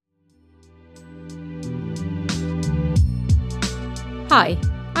Hi,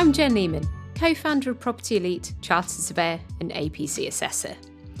 I'm Jen Lehman, co-founder of Property Elite, Chartered Surveyor and APC Assessor.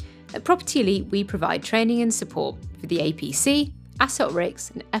 At Property Elite, we provide training and support for the APC, Asset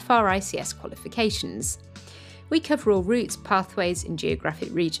RICS and FRICS qualifications. We cover all routes, pathways and geographic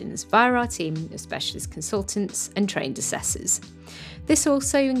regions via our team of specialist consultants and trained assessors. This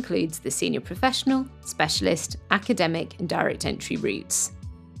also includes the senior professional, specialist, academic and direct entry routes.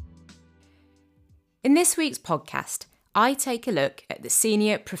 In this week's podcast, I take a look at the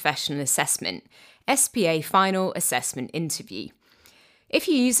Senior Professional Assessment, SPA Final Assessment Interview. If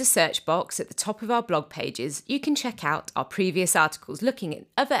you use the search box at the top of our blog pages, you can check out our previous articles looking at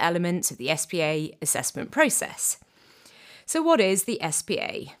other elements of the SPA assessment process. So what is the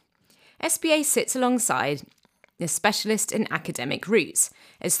SPA? SPA sits alongside the specialist and academic routes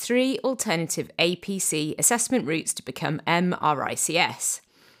as three alternative APC assessment routes to become MRICS.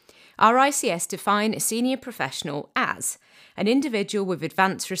 RICS define a senior professional as an individual with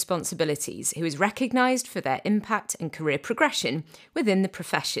advanced responsibilities who is recognised for their impact and career progression within the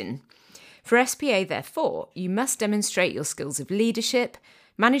profession. For SPA, therefore, you must demonstrate your skills of leadership,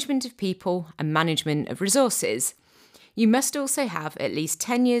 management of people, and management of resources. You must also have at least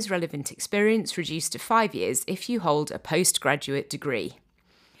 10 years relevant experience, reduced to 5 years if you hold a postgraduate degree.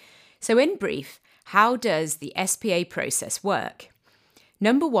 So in brief, how does the SPA process work?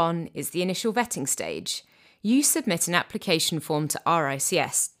 Number 1 is the initial vetting stage. You submit an application form to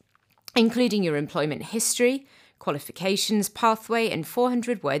RICS, including your employment history, qualifications, pathway, and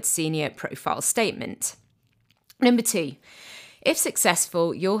 400-word senior profile statement. Number 2, if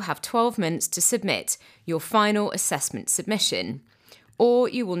successful, you'll have 12 months to submit your final assessment submission, or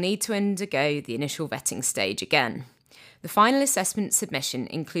you will need to undergo the initial vetting stage again. The final assessment submission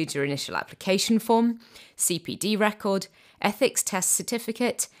includes your initial application form, CPD record, ethics test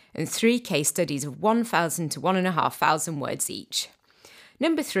certificate, and 3 case studies of 1,000 to 1,500 words each.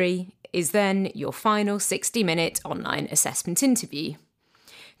 Number 3 is then your final 60-minute online assessment interview.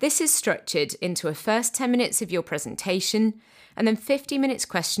 This is structured into a first 10 minutes of your presentation, and then 50 minutes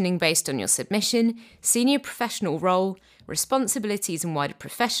questioning based on your submission, senior professional role, responsibilities and wider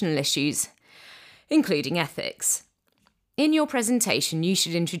professional issues, including ethics. In your presentation, you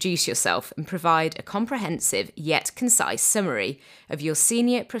should introduce yourself and provide a comprehensive yet concise summary of your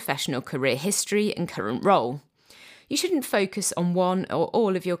senior professional career history and current role. You shouldn't focus on one or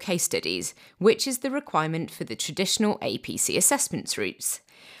all of your case studies, which is the requirement for the traditional APC assessments routes,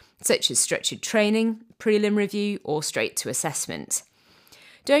 such as structured training, prelim review, or straight to assessment.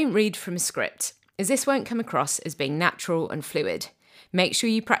 Don't read from a script, as this won't come across as being natural and fluid. Make sure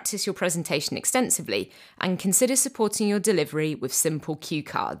you practice your presentation extensively and consider supporting your delivery with simple cue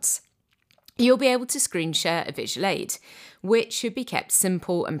cards. You'll be able to screen share a visual aid, which should be kept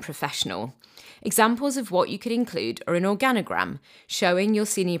simple and professional. Examples of what you could include are an organogram showing your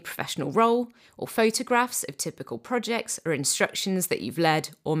senior professional role, or photographs of typical projects or instructions that you've led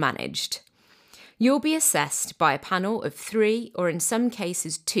or managed. You'll be assessed by a panel of 3, or in some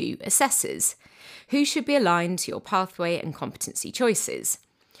cases 2, assessors, who should be aligned to your pathway and competency choices.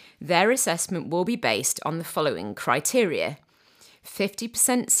 Their assessment will be based on the following criteria: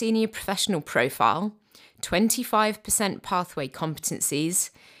 50% senior professional profile, 25% pathway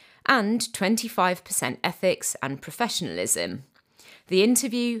competencies, and 25% ethics and professionalism. The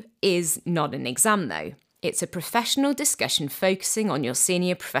interview is not an exam though. It's a professional discussion focusing on your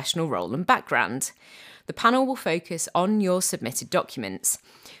senior professional role and background. The panel will focus on your submitted documents,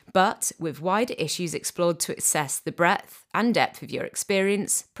 but with wider issues explored to assess the breadth and depth of your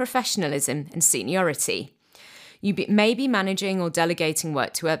experience, professionalism and seniority. You may be managing or delegating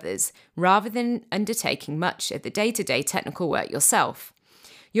work to others, rather than undertaking much of the day-to-day technical work yourself.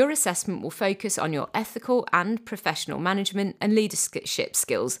 Your assessment will focus on your ethical and professional management and leadership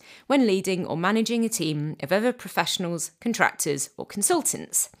skills when leading or managing a team of other professionals, contractors or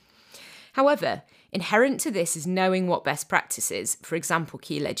consultants. However, inherent to this is knowing what best practices, for example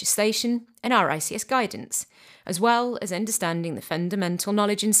key legislation and RICS guidance, as well as understanding the fundamental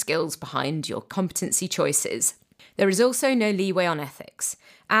knowledge and skills behind your competency choices. There is also no leeway on ethics.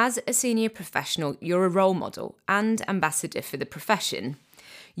 As a senior professional, you're a role model and ambassador for the profession.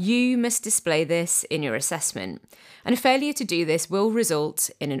 You must display this in your assessment, and a failure to do this will result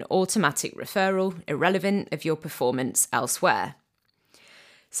in an automatic referral, irrelevant of your performance elsewhere.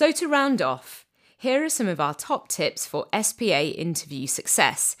 So to round off, here are some of our top tips for SPA interview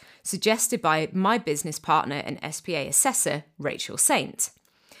success, suggested by my business partner and SPA assessor, Rachel Saint.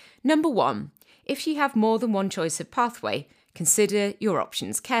 Number 1, if you have more than one choice of pathway, consider your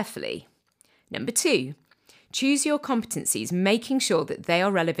options carefully. Number 2, choose your competencies, making sure that they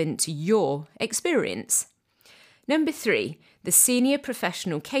are relevant to your experience. Number 3, the senior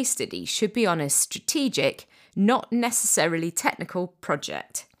professional case study should be on a strategic, not necessarily technical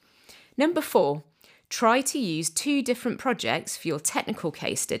project. Number 4, try to use 2 different projects for your technical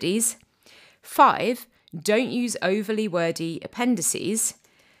case studies. 5, don't use overly wordy appendices.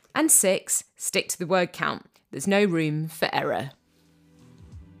 And 6, stick to the word count. There's no room for error.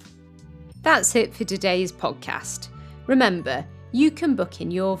 That's it for today's podcast. Remember, you can book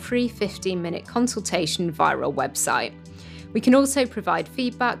in your free 15-minute consultation via our website. We can also provide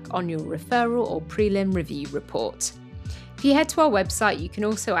feedback on your referral or prelim review report. If you head to our website, you can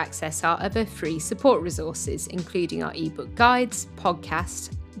also access our other free support resources, including our ebook guides,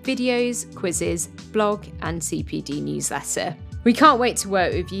 podcasts, videos, quizzes, blog, and CPD newsletter. We can't wait to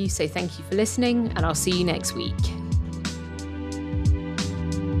work with you, so thank you for listening, and I'll see you next week.